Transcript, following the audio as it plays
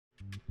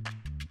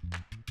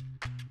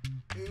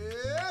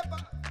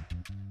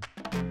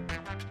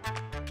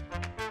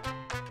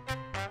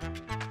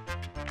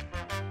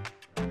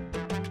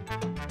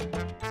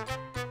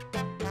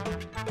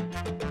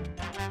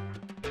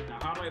Now,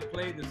 how do I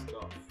play this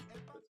stuff?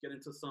 Let's get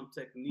into some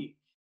technique.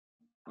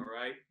 All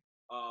right.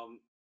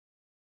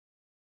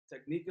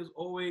 Technique is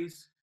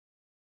always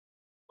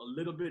a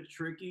little bit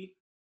tricky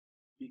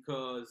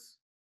because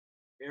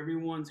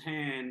everyone's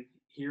hand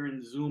here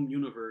in Zoom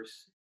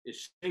universe is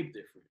shaped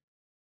different,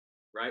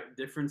 right?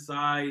 Different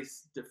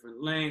size,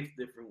 different length,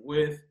 different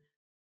width.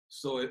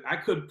 So if I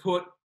could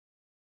put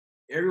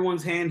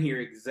everyone's hand here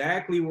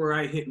exactly where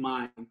I hit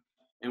mine,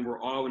 and we're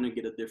all gonna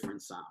get a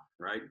different sound,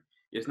 right?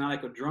 It's not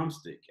like a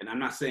drumstick. And I'm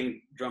not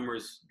saying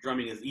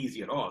drumming is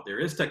easy at all. There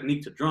is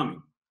technique to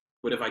drumming.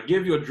 But if I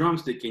give you a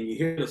drumstick and you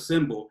hit a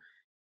cymbal,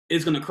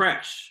 it's gonna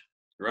crash,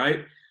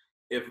 right?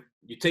 If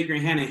you take your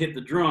hand and hit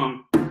the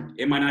drum,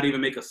 it might not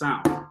even make a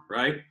sound,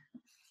 right?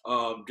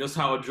 Just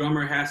how a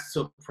drummer has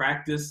to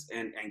practice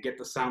and get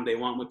the sound they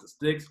want with the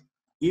sticks,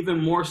 even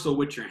more so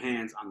with your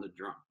hands on the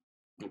drum,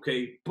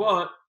 okay?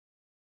 But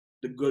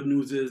the good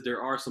news is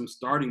there are some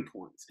starting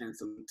points and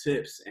some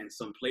tips and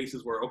some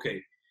places where,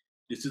 okay,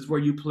 this is where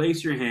you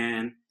place your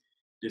hand.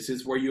 This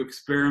is where you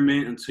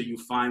experiment until you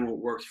find what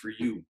works for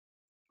you,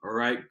 all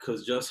right?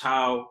 Because just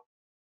how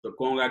the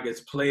conga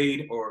gets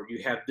played, or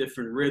you have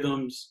different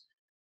rhythms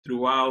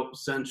throughout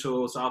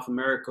Central, South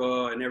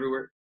America, and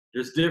everywhere,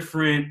 there's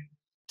different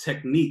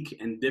technique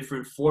and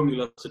different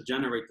formulas to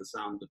generate the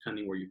sound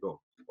depending where you go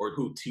or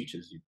who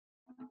teaches you.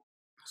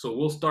 So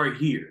we'll start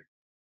here.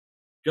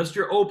 Just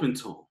your open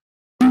tone.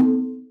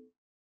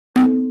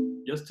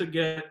 Just to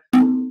get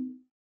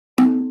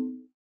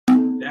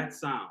that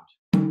sound.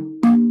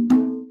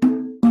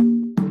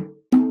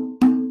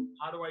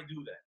 How do I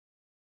do that?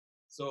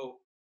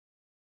 So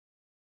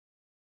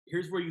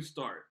here's where you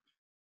start.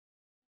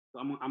 So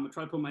I'm gonna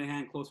try to put my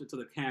hand closer to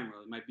the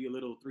camera. It might be a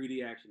little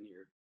 3D action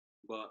here.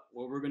 But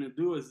what we're gonna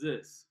do is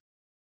this.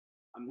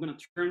 I'm gonna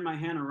turn my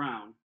hand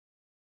around,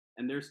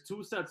 and there's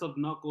two sets of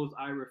knuckles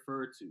I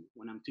refer to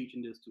when I'm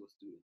teaching this to a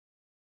student.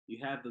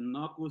 You have the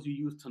knuckles you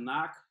use to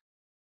knock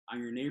on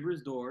your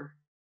neighbor's door,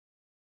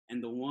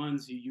 and the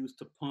ones you use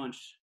to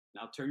punch.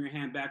 Now turn your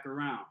hand back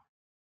around.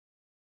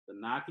 The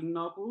knocking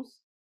knuckles,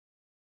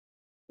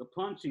 the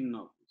punching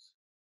knuckles.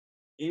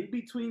 In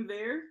between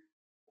there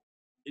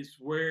is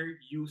where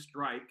you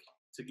strike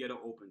to get an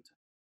open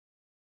tone.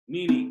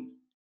 Meaning,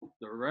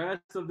 the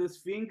rest of this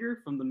finger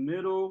from the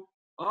middle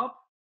up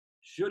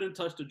shouldn't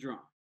touch the drum.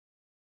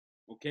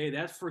 Okay,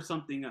 that's for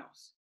something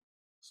else.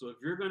 So if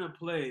you're gonna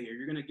play or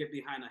you're gonna get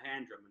behind a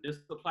hand drum, and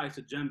this applies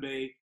to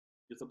djembe,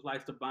 this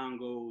applies to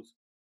bongos,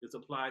 this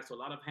applies to a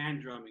lot of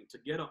hand drumming. To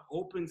get an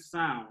open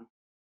sound,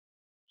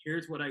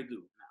 here's what I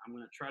do. I'm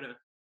gonna try to,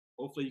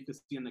 hopefully you can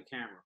see in the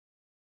camera.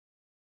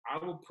 I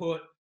will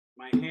put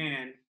my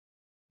hand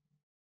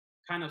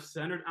kind of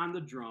centered on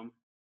the drum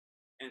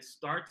and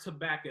start to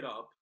back it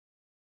up.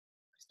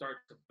 Start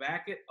to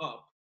back it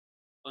up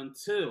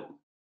until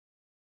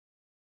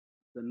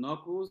the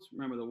knuckles,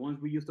 remember the ones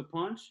we used to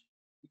punch,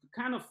 you can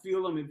kind of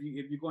feel them if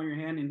you go on your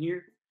hand in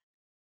here.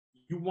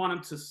 You want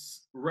them to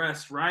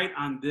rest right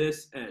on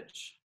this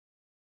edge.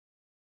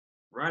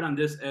 Right on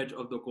this edge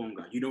of the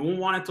conga. You don't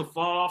want it to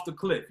fall off the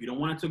cliff. You don't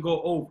want it to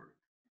go over.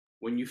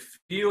 When you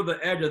feel the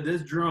edge of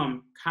this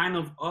drum kind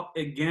of up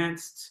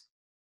against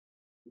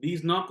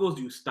these knuckles,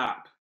 you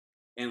stop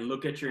and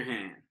look at your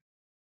hand.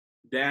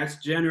 That's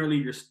generally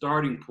your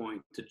starting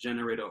point to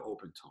generate an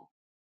open tone,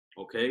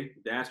 okay?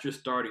 That's your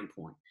starting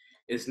point.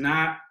 It's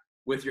not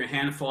with your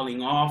hand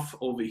falling off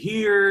over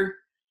here.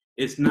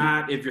 It's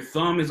not if your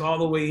thumb is all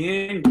the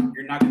way in,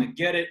 you're not gonna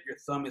get it. Your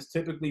thumb is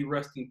typically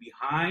resting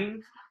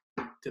behind.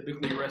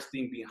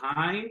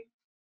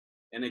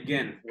 And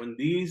again, when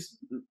these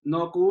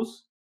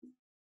knuckles,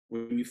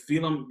 when you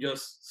feel them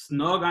just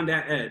snug on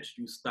that edge,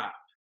 you stop.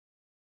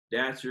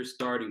 That's your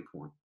starting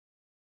point.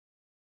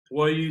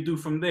 What do you do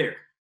from there?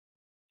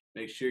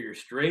 Make sure you're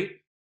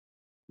straight.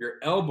 Your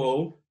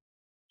elbow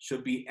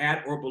should be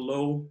at or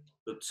below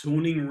the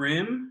tuning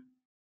rim,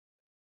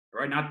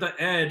 right? Not the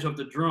edge of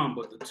the drum,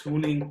 but the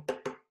tuning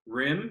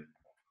rim.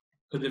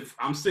 Because if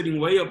I'm sitting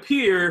way up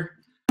here,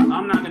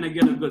 I'm not gonna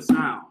get a good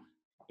sound.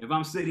 If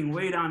I'm sitting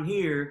way down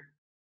here,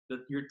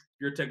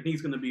 your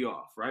technique's gonna be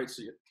off, right?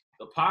 So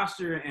the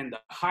posture and the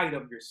height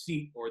of your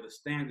seat or the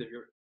stand that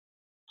you're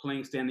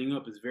playing standing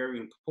up is very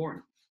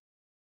important.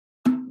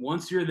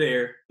 Once you're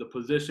there, the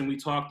position we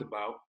talked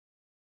about,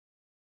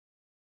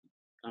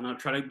 and I'll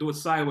try to do it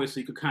sideways so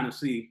you could kind of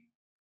see.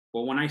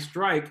 But when I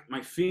strike,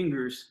 my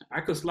fingers,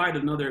 I could slide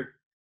another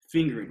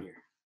finger in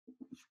here.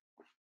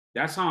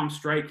 That's how I'm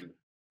striking.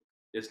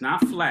 It's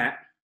not flat.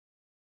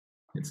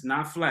 It's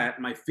not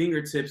flat. My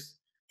fingertips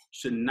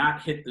should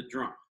not hit the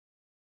drum.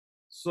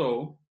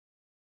 So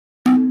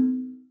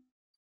I'm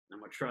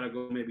gonna try to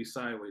go maybe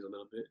sideways a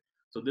little bit.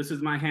 So this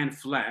is my hand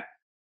flat,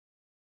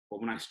 but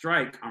when I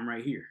strike, I'm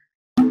right here.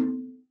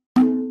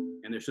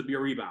 And there should be a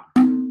rebound.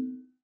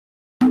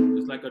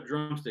 It's like a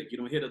drumstick. You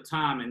don't hit a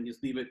tom and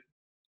just leave it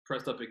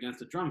pressed up against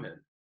the drum head.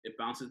 it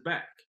bounces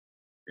back.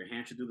 Your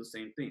hand should do the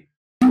same thing.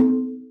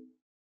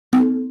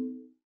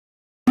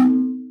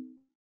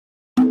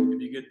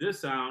 If you get this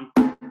sound,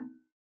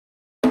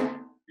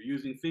 you're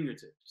using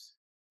fingertips.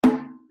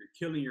 You're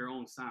killing your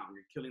own sound.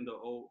 You're killing the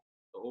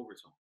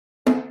overtone.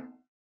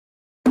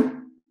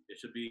 It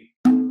should be.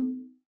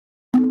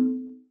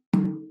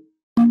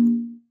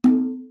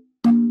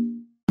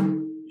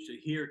 You should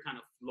hear it kind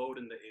of float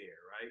in the air,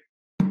 right?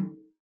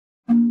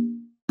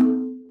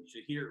 You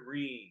should hear it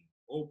ring,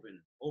 open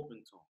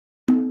tone.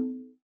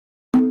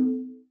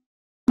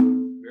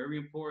 Very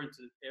important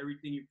to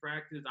everything you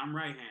practice. I'm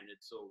right-handed,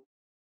 so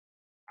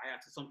I have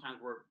to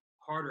sometimes work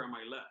harder on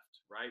my left,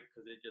 right?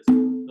 Because it just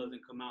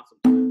doesn't come out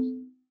sometimes.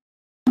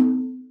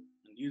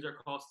 And these are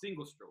called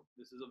single stroke.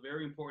 This is a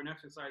very important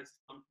exercise.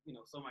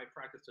 Some I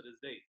practice to this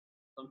day.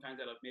 Sometimes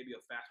at maybe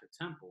a faster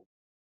tempo,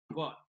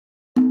 but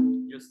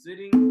just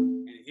sitting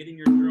and hitting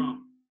your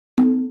drum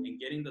and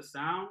getting the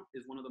sound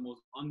is one of the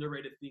most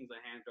underrated things a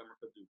hand drummer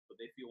could do. But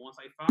they feel once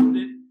I found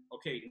it,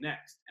 okay,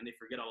 next, and they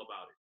forget all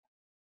about it.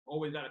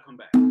 Always got to come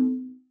back.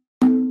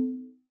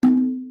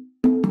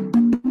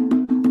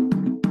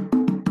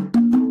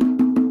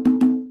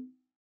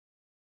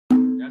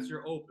 That's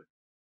your open.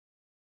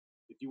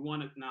 If you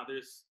want to, now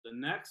there's the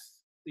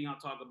next thing I'll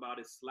talk about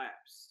is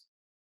slaps.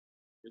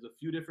 There's a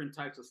few different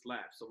types of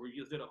slaps. So we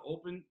just did an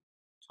open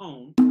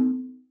tone.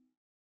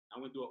 I'm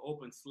going to do an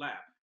open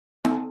slap.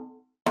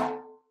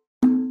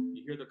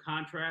 You hear the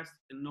contrast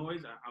and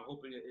noise? I'm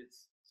hoping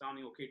it's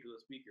sounding okay through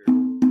the speaker.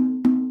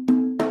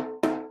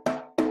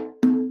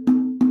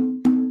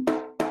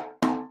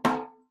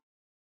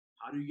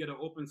 How do you get an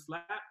open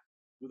slap?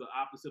 Do the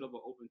opposite of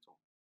an open tone.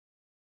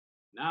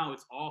 Now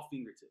it's all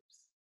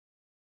fingertips.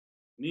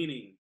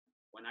 Meaning,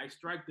 when I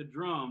strike the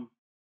drum,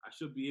 I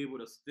should be able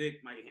to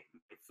stick my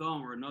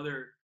thumb or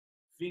another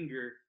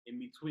finger in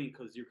between,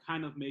 because you're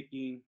kind of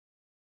making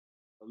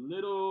a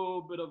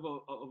little bit of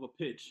a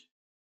pitch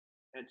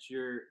at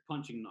your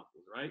punching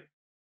knuckles, right?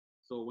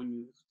 So when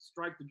you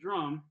strike the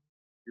drum,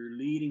 you're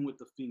leading with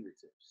the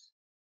fingertips.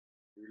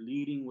 You're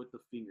leading with the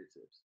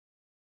fingertips.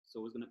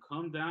 So it's going to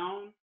come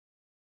down,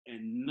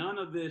 and none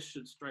of this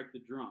should strike the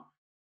drum.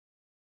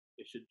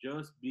 It should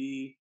just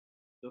be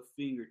the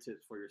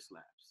fingertips for your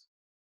slaps,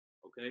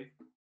 okay?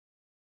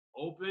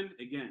 Open,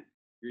 again,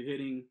 you're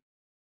hitting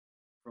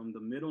from the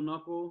middle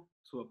knuckle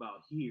to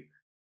about here.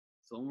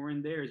 Somewhere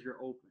in there is your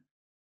open,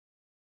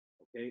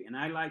 okay? And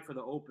I like for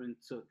the open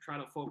to try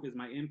to focus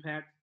my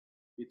impact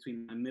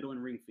between my middle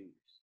and ring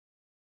fingers.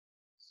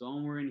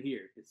 Somewhere in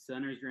here, it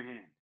centers your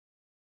hand.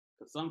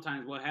 Because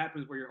sometimes what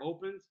happens where you're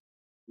opens,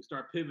 you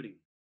start pivoting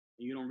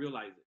and you don't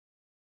realize it.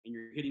 And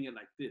you're hitting it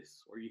like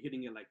this, or you're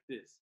hitting it like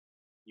this.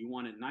 You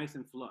want it nice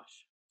and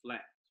flush,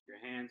 flat. Your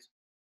hands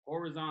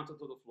horizontal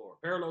to the floor,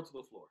 parallel to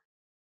the floor,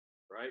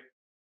 right?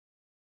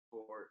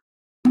 For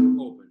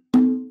open.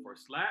 For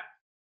slap,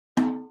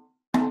 then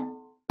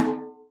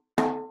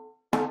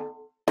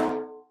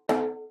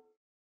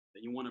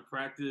you want to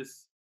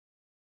practice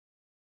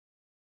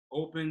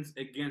opens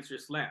against your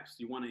slaps.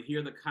 You want to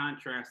hear the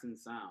contrast in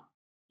sound.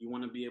 You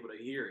want to be able to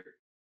hear it.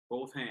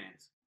 Both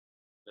hands.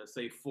 Let's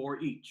say 4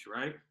 each,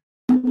 right?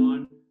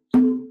 1,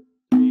 2,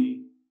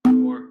 3,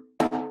 4.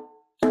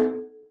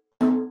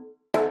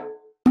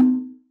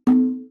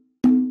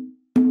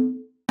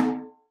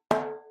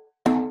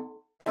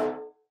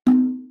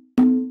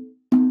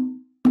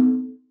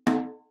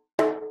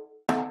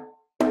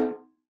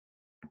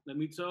 Let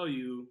me tell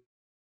you,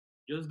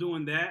 just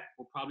doing that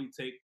will probably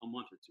take a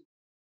month or 2.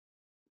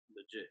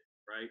 Legit,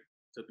 right?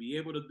 To be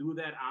able to do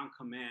that on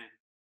command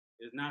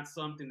is not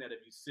something that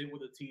if you sit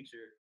with a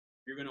teacher,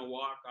 you're going to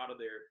walk out of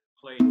there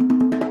playing.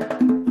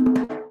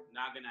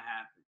 Not going to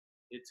happen.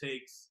 It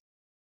takes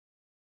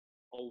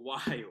a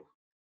while.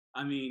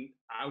 I mean,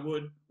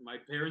 my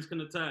parents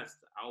can attest,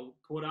 I'll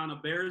put on a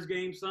Bears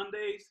game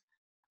Sundays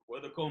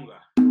with a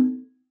conga.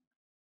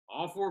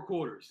 All 4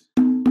 quarters.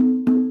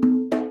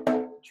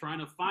 Trying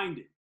to find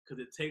it, because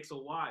it takes a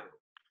while.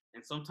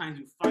 And sometimes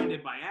you find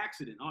it by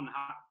accident.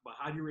 But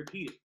how do you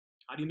repeat it?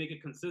 How do you make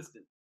it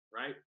consistent,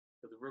 right?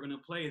 Because if we're going to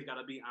play, it's got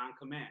to be on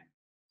command.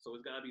 So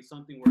it's got to be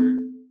something where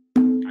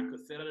I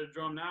could sit at a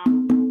drum now,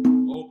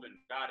 open,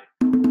 got it.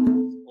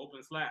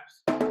 Open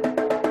slaps.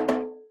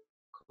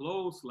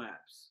 Close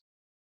slaps.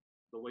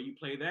 The way you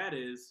play that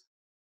is,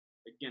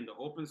 again, the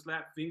open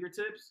slap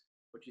fingertips,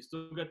 but you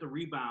still get the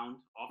rebound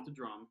off the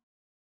drum,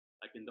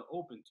 like in the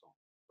open tone,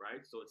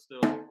 right? So it's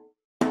still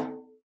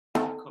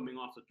coming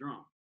off the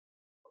drum.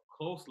 A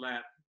close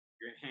slap,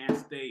 your hand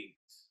stays.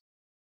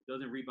 It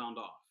doesn't rebound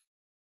off.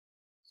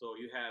 So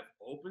you have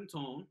open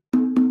tone,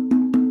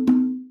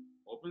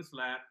 open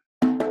slap,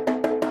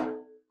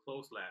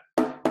 close slap.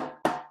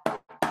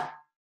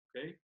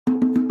 Okay?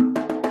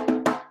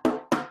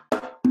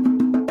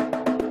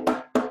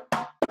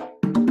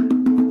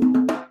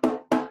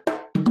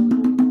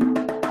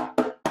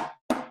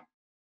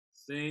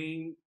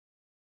 Same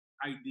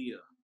idea.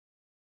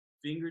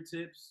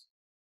 Fingertips,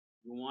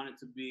 you want it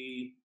to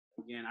be,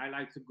 again, I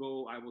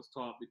was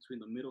taught between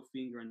the middle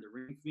finger and the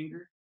ring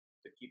finger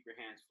to keep your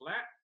hands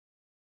flat.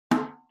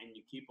 and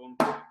you keep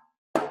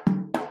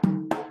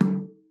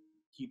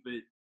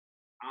it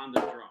on the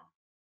drum.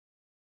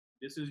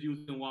 This is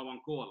using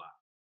wawanko a lot.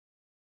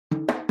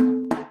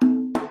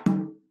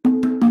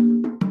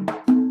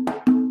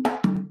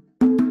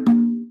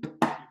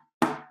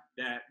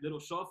 That little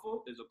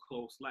shuffle is a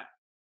close slap.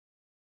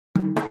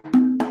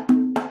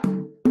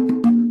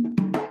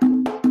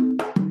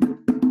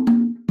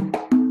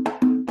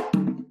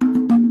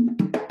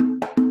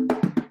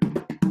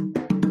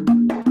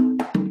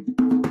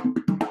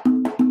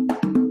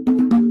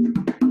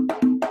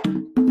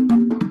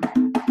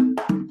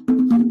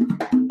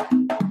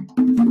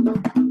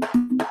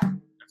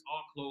 That's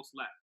all close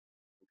slap,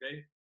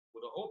 okay?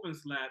 With an open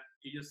slap,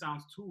 it just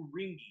sounds too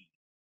ringy.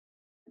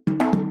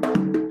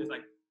 It's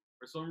like,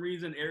 for some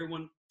reason,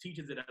 everyone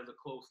teaches it as a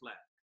close slap.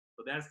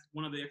 So that's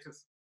one of the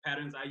exercise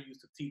patterns I use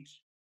to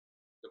teach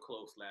the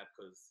close slap,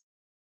 because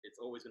it's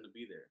always going to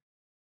be there.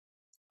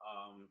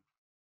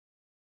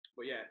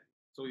 But yeah,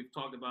 so we've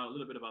talked about a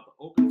little bit about the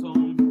open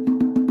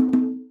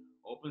tone,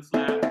 open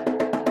slap,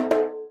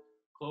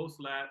 close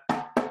slap.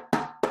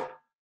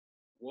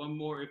 One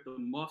more, if the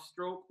muff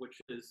stroke,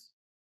 which is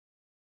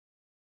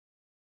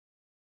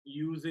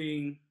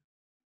using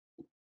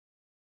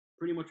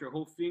pretty much your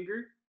whole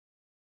finger,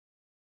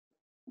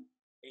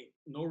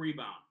 no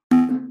rebound.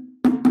 You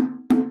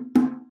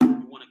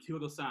want to kill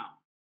the sound.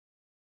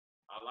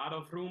 A lot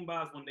of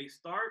rumbas, when they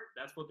start,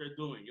 that's what they're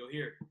doing. You'll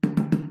hear.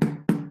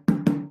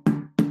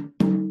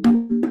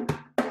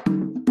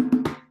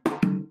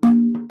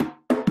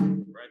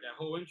 Right, that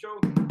whole intro,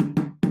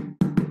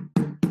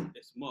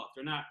 it's muff.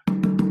 They're not.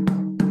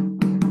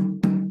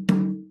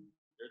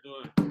 They're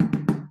doing.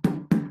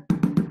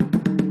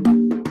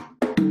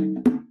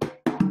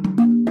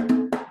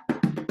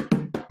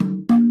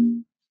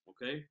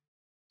 Okay,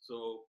 so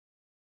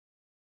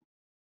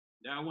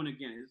that one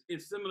again,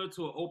 it's similar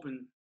to an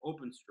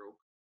open stroke,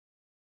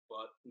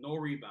 but no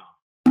rebound.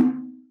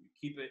 You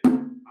keep it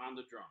on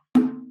the drum.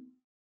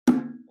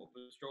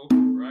 Open stroke,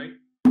 right?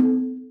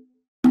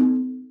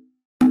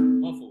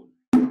 Muffled.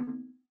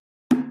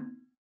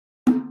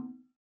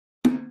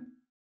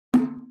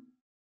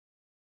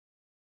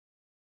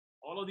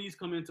 All of these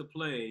come into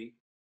play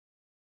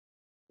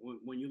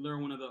when you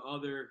learn one of the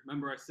other.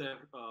 Remember I said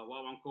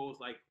wawanko is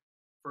like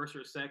first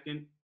or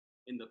second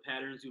in the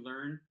patterns you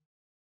learn.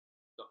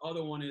 The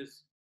other one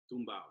is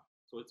tumbao.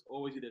 So it's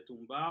always either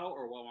tumbao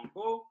or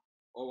wawanko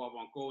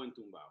and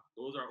tumbao.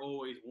 Those are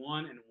always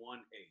 1 and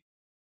 1A.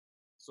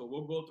 So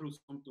we'll go through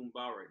some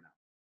tumbao right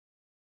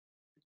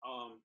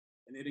now.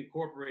 And it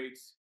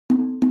incorporates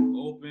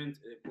opens,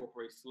 it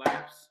incorporates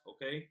slaps,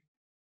 okay?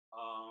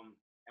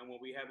 And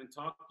what we haven't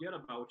talked yet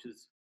about, which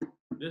is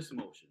this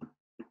motion,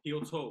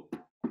 heel toe,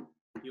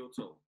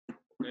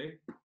 okay?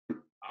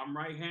 I'm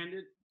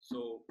right-handed,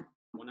 so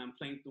when I'm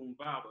playing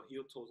tumbao, the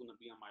heel toe is gonna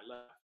be on my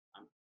left.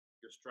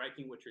 You're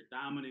striking with your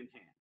dominant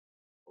hand,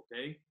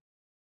 okay?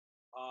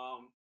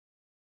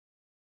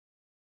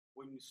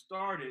 When you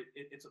start it,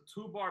 it's a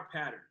 2-bar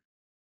pattern.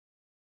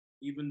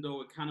 Even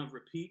though it kind of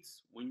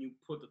repeats, when you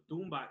put the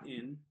tumba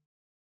in,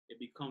 it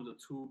becomes a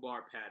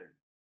 2-bar pattern.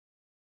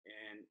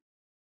 And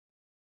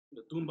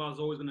the tumba is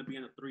always going to be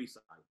on the 3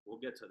 side. We'll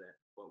get to that.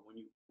 But when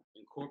you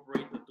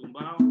incorporate the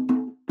tumbao,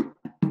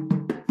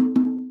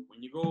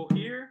 when you go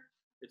here,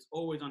 it's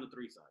always on the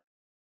 3 side.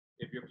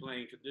 If you're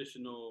playing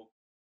traditional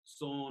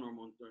son or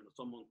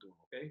montuno,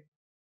 okay?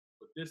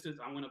 But this is,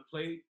 I'm going to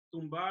play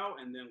tumbao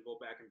and then go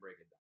back and break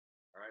it down.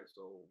 All right,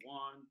 so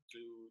 1,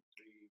 2,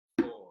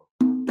 3, 4.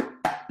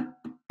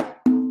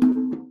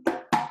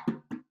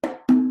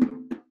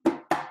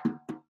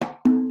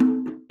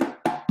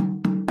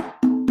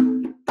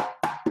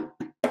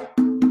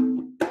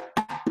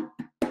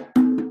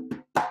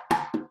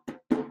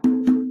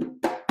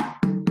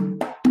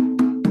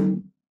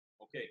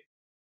 Okay,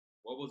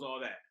 what was all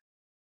that?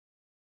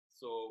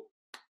 So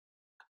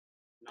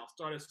now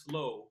start it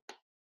slow.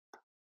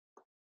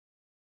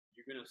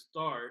 You're gonna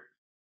start.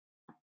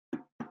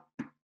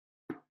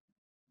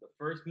 The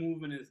first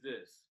movement is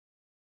this.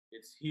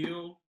 It's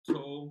heel,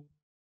 toe,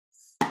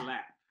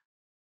 slap.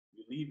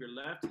 You leave your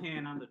left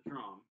hand on the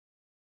drum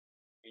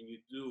and you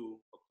do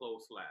a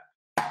close slap.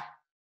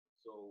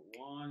 So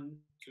 1,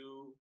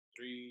 2,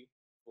 3,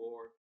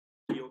 4,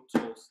 heel,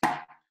 toe,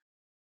 slap.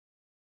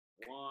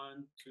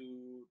 1,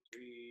 2,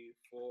 3,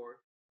 4,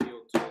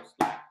 heel, toe,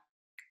 slap.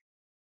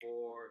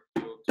 4,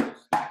 heel, toe,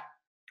 slap.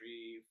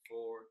 3,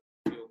 4,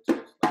 heel,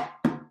 toe, slap.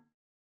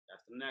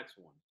 That's the next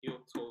one. Heel,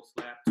 toe,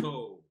 slap,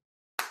 toe.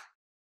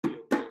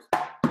 Heel, toe,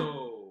 slap,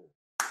 toe.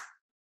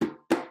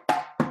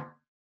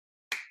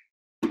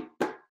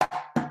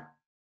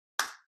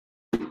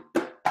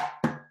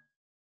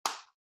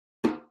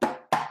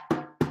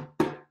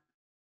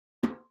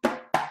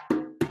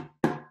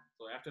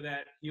 So after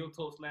that, heel,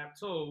 toe, slap,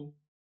 toe,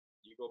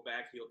 you go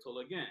back, heel, toe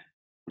again.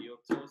 Heel,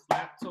 toe,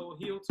 slap, toe,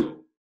 heel,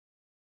 toe.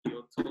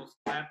 Heel, toe,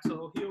 slap,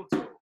 toe, heel,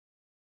 toe.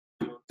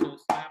 Heel, toe,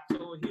 slap,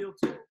 toe, heel,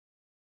 toe.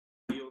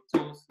 Heel,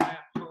 toe,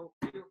 slap, toe,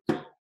 heel,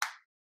 toe.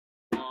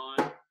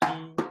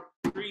 1,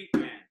 2, 3,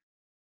 and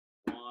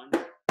 1,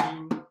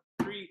 2,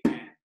 3,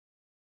 and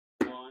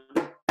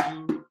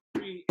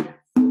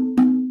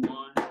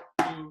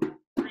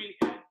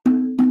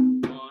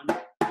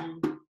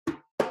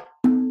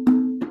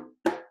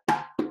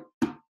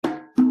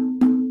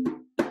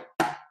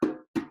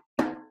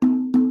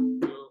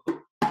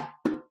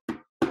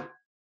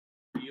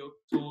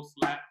toe,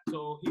 slap,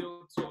 toe,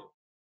 heel, toe.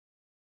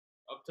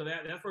 Up to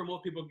that, that's where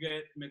most people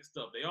get mixed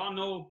up. They all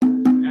know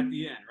at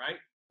the end, right?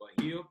 But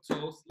heel,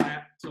 toe,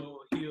 slap, toe,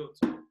 heel,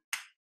 toe.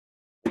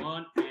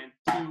 1 and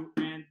 2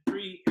 and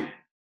 3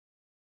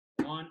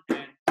 and 1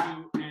 and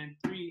 2 and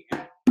 3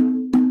 and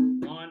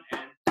 1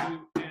 and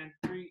 2 and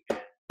 3 and.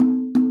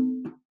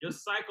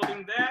 Just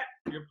cycling that,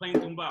 you're playing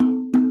tumbao.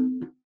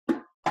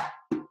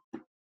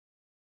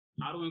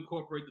 How to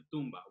incorporate the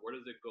tumba? Where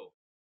does it go?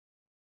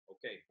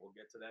 Okay, we'll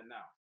get to that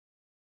now.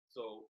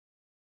 So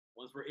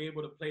once we're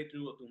able to play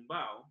through a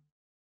tumbao,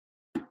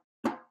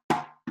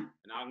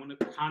 and I'm going to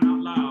count out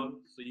loud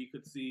so you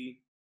could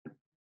see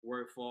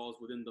where it falls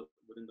within the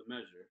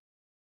measure.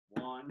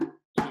 1,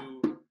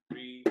 2,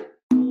 3,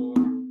 4,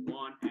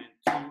 1 and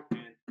 2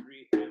 and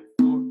 3 and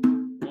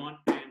 4, 1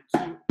 and 2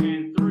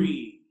 and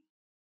 3,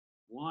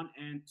 1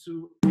 and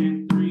 2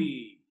 and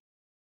 3,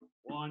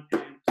 1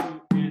 and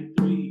 2 and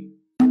 3.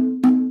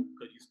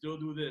 Because you still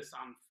do this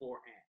on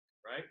 4 and,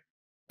 right?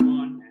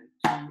 1 and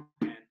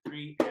 2 and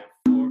 3 and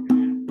 4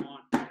 and 1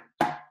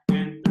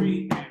 and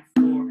 3 and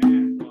 4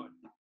 and 1,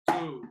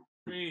 2,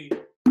 3,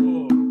 4,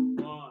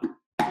 1,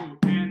 2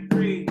 and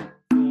 3,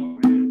 4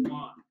 and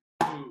 1,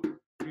 2,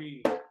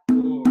 3,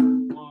 4,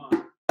 1,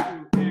 2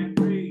 and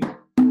 3.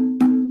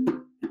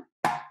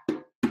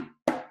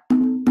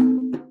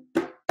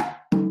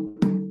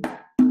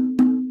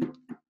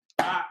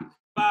 Ba,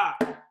 ba,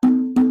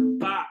 ba,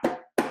 ba,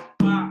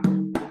 ba, ba,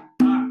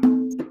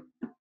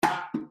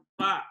 ba,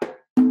 ba,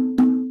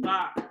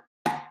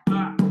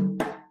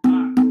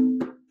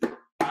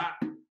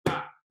 ba.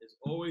 It's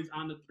always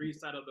on the 3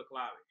 side of the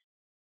clave.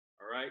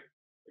 All right.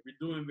 If you're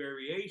doing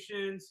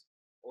variations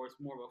or it's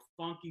more of a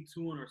funky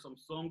tune or some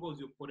songos,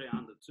 you'll put it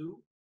on the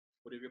 2.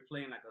 But if you're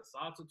playing like a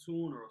salsa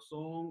tune or a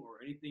song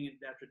or anything in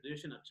that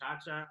tradition, a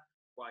cha-cha,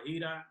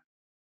 guajira,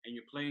 and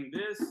you're playing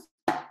this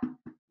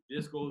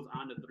goes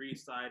on the 3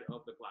 side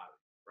of the clave,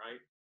 right?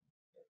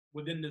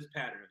 Within this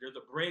pattern. If there's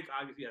a break,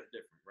 obviously that's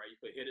different, right? You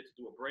could hit it to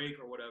do a break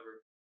or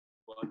whatever,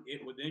 but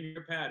it within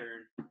your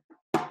pattern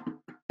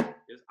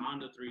is on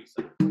the 3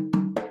 side.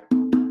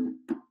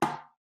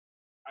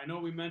 I know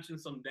we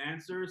mentioned some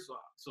dancers,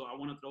 so I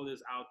want to throw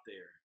this out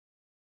there.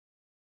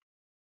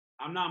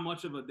 I'm not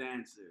much of a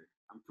dancer.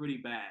 I'm pretty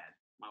bad.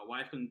 My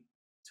wife can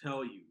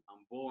tell you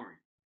I'm boring.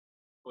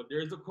 But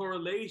there's a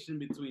correlation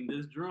between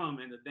this drum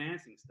and the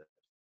dancing steps.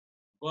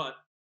 But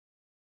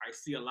I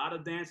see a lot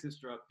of dance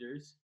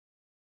instructors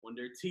when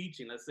they're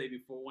teaching, let's say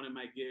before one of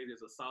my gigs,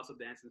 there's a salsa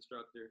dance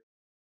instructor.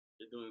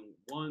 They're doing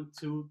 1,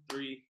 2,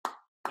 3,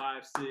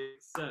 5, 6,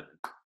 7.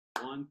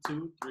 1,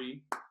 2,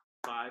 3,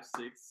 5,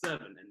 6,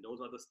 7. And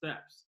those are the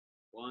steps.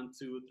 1,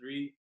 2,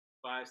 3,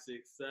 5,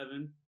 6,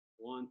 7.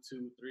 1,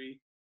 2, 3,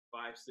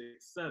 5,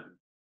 6, 7.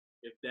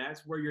 If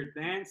that's where you're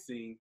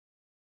dancing,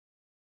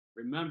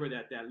 remember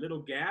that that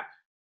little gap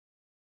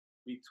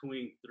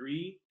between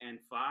 3 and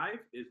 5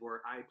 is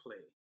where I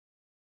play.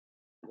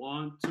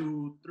 1,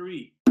 2,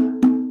 3,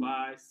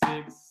 5,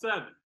 6,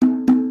 7.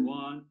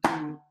 1,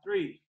 2,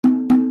 3,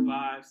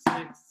 5,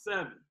 6,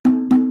 7.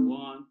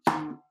 1,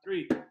 2,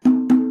 3,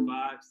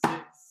 5,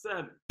 6,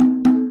 7.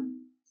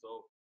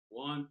 So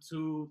 1,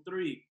 2,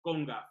 3,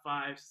 conga,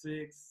 5,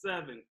 6,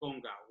 7,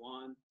 conga,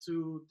 1,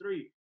 2,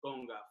 3,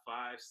 conga,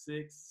 5,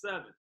 6,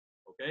 7.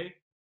 Okay?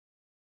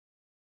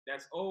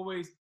 That's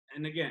always,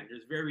 and again,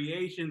 there's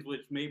variations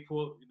which may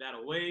pull that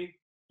away,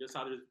 just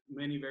how there's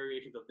many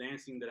variations of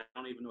dancing that I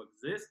don't even know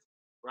exist,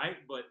 right?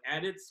 But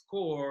at its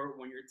core,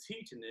 when you're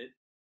teaching it,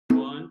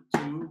 1,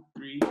 2,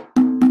 3,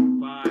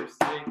 5,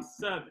 6,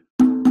 7.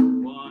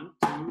 1,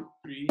 2,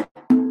 3,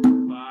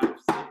 5,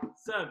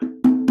 6,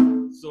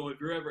 7. So if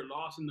you're ever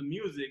lost in the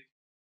music,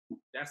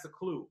 that's a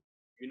clue.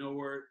 You know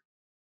where,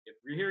 if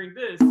you're hearing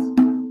this,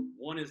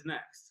 1 is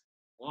next.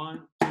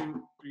 1,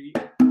 2, 3,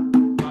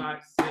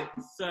 5, 6,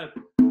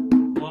 7.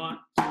 1,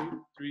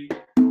 2, 3,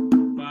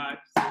 5,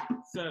 6,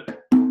 7.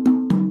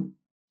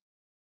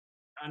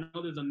 I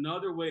know there's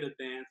another way to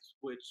dance,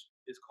 which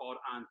is called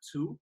on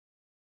 2,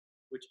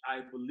 which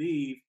I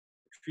believe,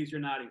 Patrice,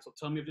 you're nodding, so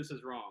tell me if this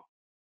is wrong.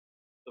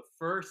 The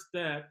first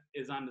step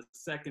is on the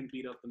second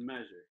beat of the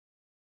measure.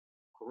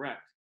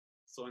 Correct.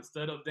 So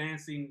instead of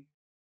dancing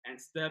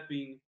and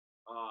stepping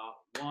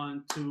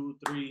 1, 2,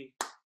 3,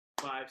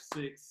 5,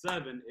 6,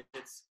 7,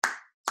 it's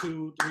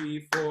 2,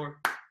 3, 4,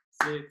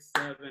 6,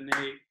 7,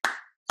 8.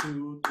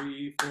 2,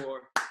 3,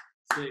 4,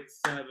 6,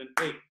 7,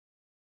 8.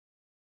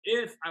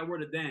 If I were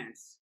to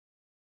dance,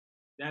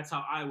 that's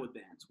how I would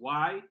dance.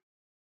 Why?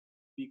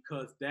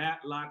 Because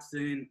that locks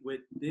in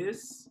with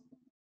this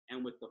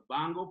and with the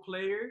bongo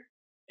player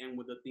and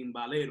with the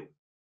timbalero.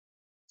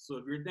 So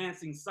if you're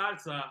dancing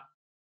salsa,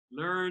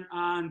 learn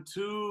on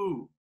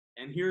 2.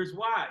 And here's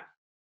why.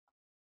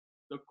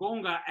 The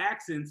conga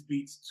accents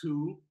beats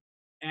 2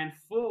 and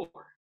 4.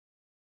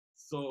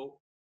 So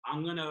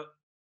I'm going to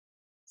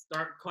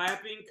start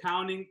clapping,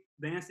 counting,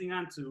 dancing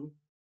on 2,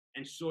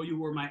 and show you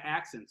where my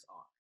accents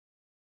are.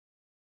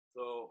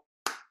 So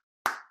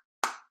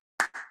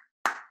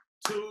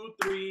 2,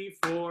 3,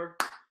 4,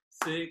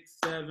 6,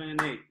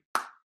 7, 8.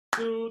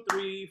 2,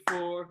 3,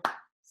 4,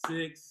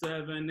 6,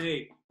 7,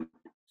 8.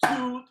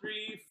 2,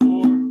 3,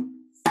 4,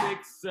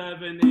 6,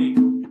 7, 8.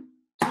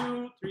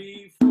 2,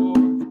 3, 4,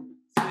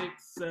 6,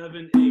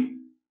 7, 8.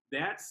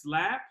 That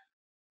slap,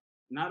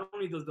 not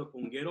only does the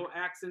conguero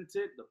accent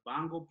it, the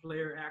bongo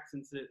player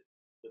accents it,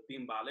 the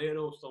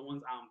timbalero,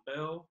 someone's on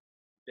bell,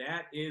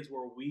 that is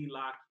where we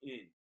lock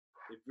in.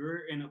 If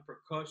you're in a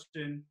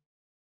percussion,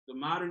 the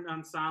modern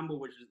ensemble,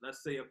 which is,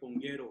 let's say, a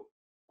conguero,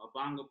 a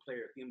bongo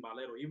player,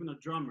 timbalero, even a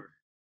drummer,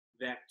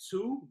 that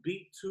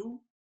beat two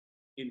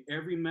in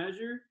every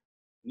measure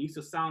needs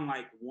to sound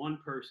like one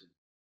person,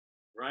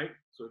 right?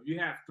 So if you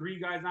have 3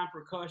 guys on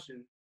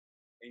percussion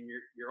and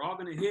you're all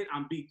gonna hit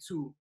on beat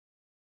 2,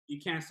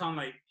 you can't sound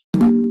like,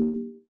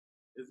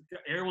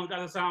 everyone's got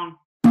to sound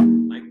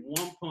like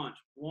one punch.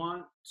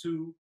 1,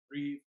 2,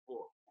 3,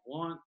 4.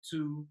 1,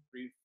 2,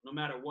 3, no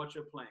matter what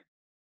you're playing,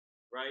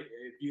 right?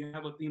 If you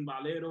have a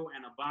timbalero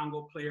and a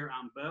bongo player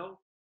on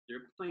bell,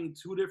 they're playing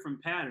 2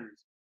 different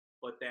patterns,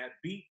 but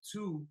that beat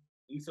 2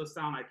 needs to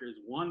sound like there's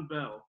one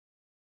bell,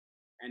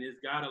 and it's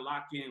got to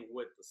lock in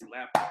with the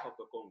slap of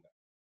the conga,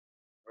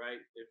 right?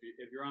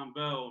 If you're on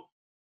bell,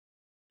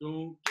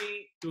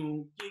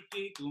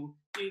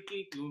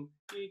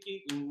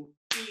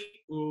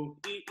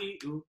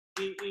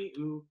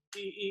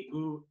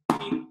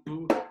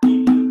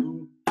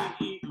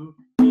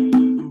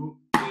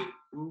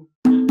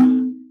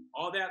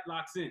 all that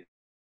locks in.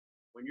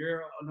 When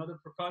you're another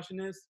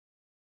percussionist,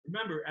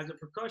 remember, as a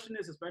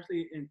percussionist,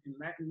 especially in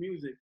Latin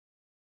music,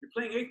 you're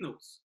playing 8th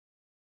notes.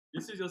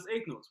 This is just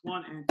 8th notes.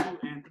 1 and 2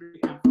 and 3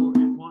 and 4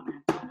 and 1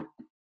 and 2.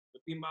 The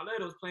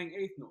timbalero is playing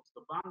 8th notes.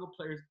 The bongo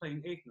player is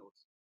playing 8th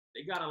notes.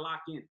 They gotta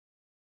lock in,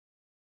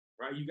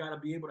 right? You gotta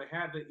be able to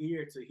have the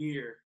ear to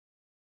hear,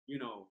 you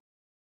know,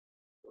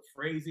 the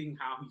phrasing,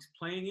 how he's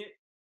playing it,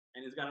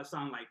 and it's gotta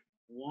sound like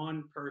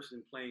one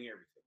person playing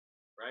everything,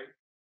 right?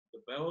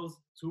 The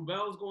bells, 2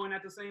 bells going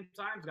at the same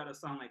time, it's gotta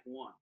sound like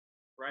one,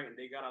 right? And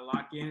they gotta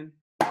lock in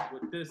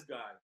with this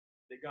guy.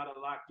 They gotta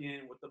lock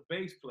in with the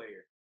bass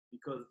player,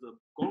 because the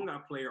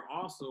conga player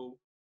also,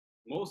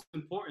 most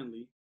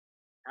importantly,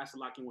 has to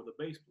lock in with the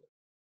bass player,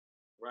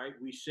 right?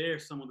 We share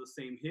some of the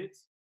same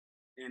hits,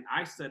 and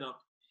I set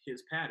up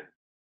his pattern.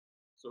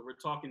 So if we're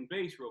talking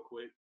bass real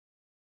quick,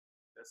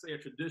 let's say a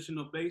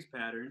traditional bass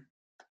pattern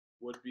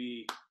would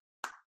be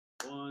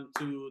 1,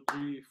 2,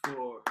 3,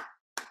 4,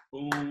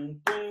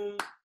 boom, boom,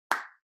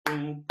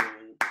 boom,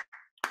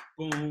 boom,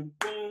 boom,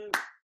 boom,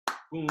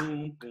 boom,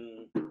 boom,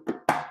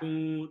 boom,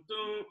 boom,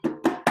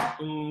 boom,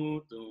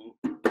 boom,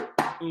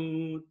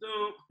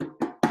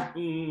 boom,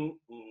 boom,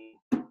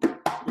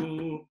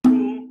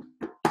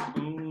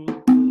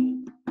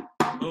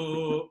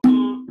 boom,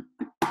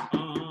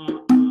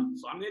 boom,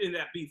 so I'm hitting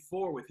that beat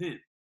 4 with him.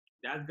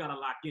 That's gotta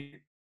lock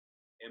in.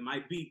 And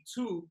my beat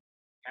 2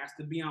 has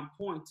to be on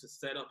point to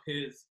set up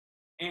his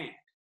and.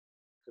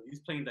 Because he's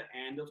playing the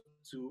and of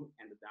 2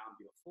 and the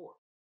downbeat of 4.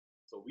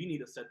 So we need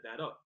to set that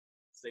up.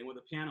 Same with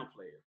the piano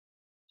player.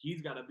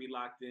 He's got to be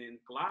locked in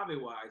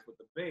clave-wise with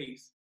the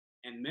bass.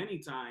 And many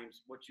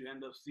times what you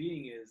end up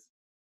seeing is,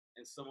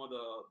 in some of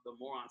the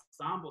more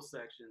ensemble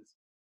sections,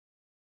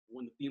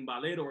 when the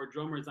timbalero or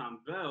drummer is on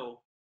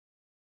bell,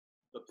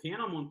 the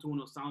piano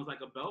montuno sounds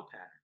like a bell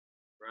pattern,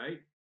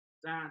 right?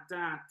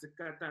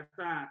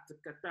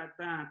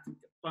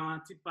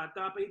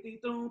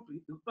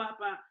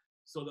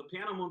 So the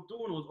piano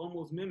montuno is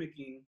almost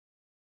mimicking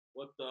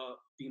what the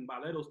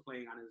timbalero is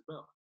playing on his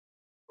bell,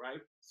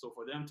 right? So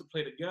for them to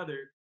play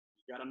together,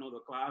 you got to know the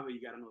clave, you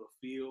got to know the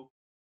feel,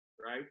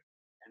 right?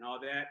 And all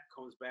that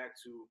comes back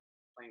to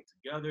playing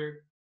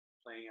together,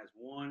 playing as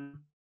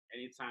one.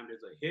 Anytime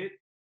there's a hit,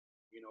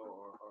 you know,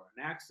 or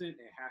an accent,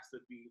 it has to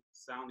be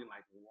sounding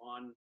like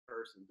one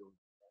person doing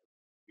it. Right?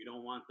 You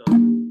don't want the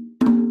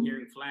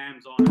hearing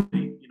flams on the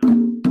thing, you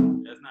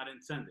know, that's not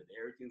intended.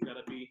 Everything's got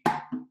to be,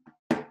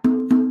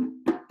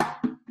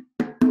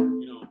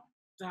 you know,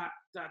 da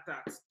da da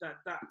da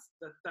da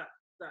da da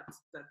da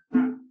da da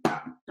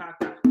da da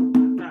da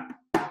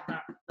da.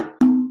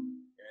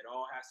 It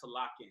all has to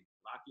locking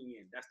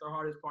in. That's the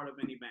hardest part of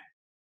any band,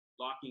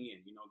 locking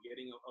in. You know,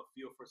 getting a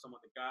feel for some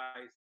of the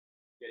guys,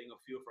 getting a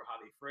feel for how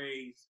they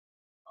phrase,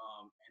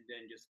 and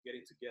then just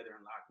getting together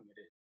and locking it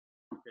in.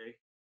 Okay.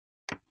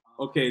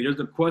 Okay, there's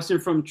a question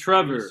from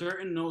Trevor.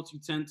 Certain notes you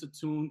tend to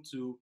tune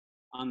to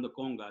on the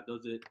conga.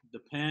 Does it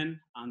depend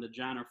on the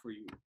genre for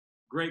you?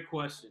 Great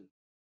question.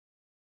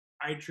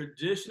 I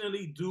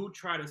traditionally do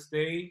try to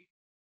stay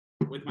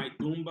with my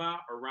tumba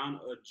around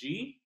a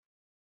G,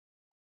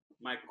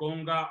 my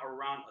conga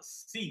around a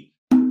C.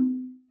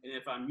 And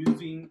if I'm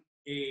using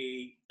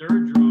a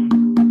third drum,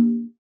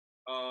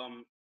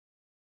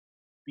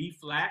 B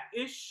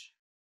flat-ish,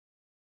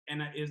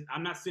 and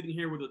I'm not sitting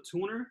here with a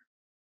tuner,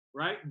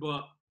 right?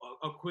 But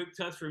a quick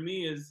test for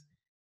me is,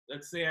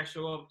 let's say I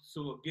show up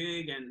to a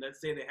gig and let's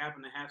say they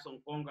happen to have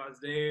some congas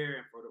there,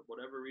 and for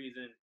whatever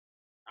reason,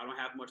 I don't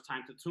have much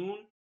time to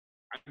tune.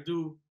 I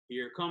do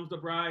Here Comes the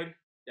Bride.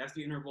 That's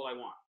the interval I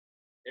want.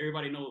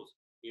 Everybody knows,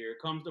 here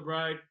comes the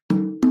bride.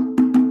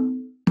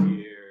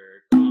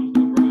 Here comes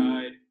the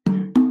bride.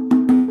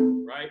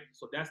 Right?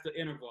 So that's the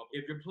interval.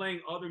 If you're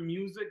playing other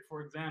music,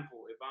 for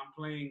example, if I'm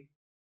playing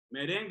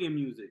merengue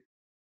music,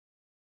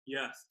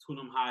 yes, tune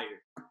them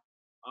higher.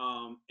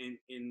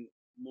 In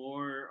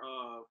more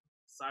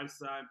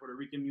salsa and Puerto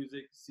Rican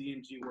music, C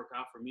and G work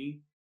out for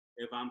me.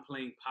 If I'm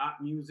playing pop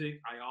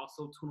music, I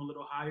also tune a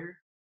little higher.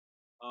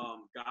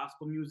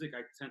 Gospel music,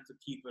 I tend to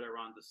keep it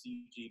around the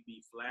C, G,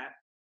 B flat,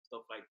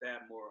 stuff like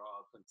that, more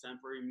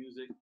contemporary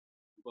music.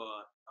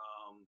 But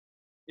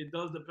it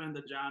does depend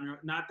the genre.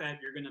 Not that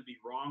you're gonna be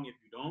wrong if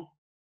you don't,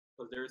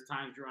 because there's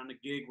times you're on a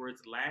gig where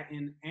it's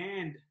Latin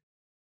and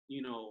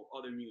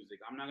other music.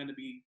 I'm not gonna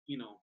be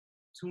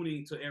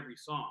tuning to every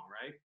song,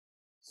 right?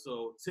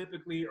 So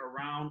typically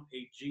around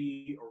a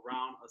G,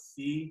 around a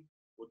C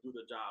will do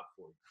the job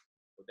for you.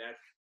 But that's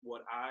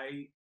what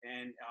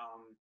and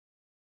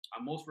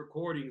on most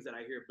recordings that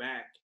I hear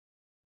back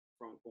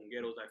from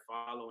congueros I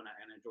follow and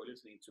enjoy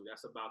listening to,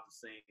 that's about the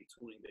same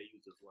tuning they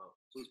use as well.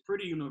 So it's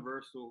pretty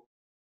universal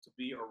to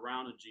be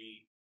around a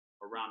G,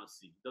 around a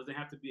C. It doesn't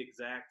have to be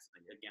exact.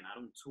 Again, I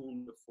don't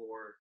tune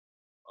before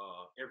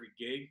every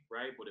gig,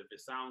 right? But if it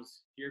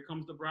sounds, here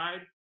comes the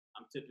bride,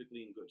 I'm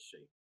typically in good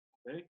shape,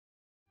 okay?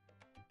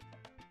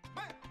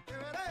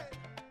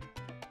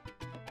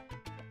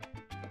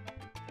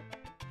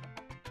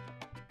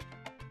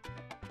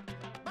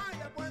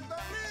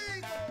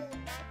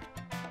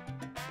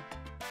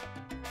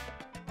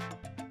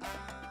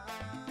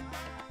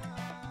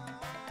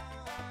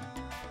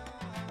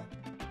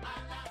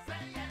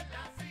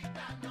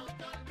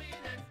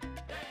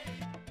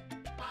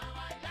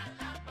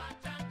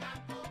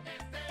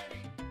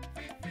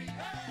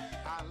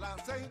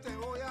 Te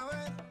voy a ver.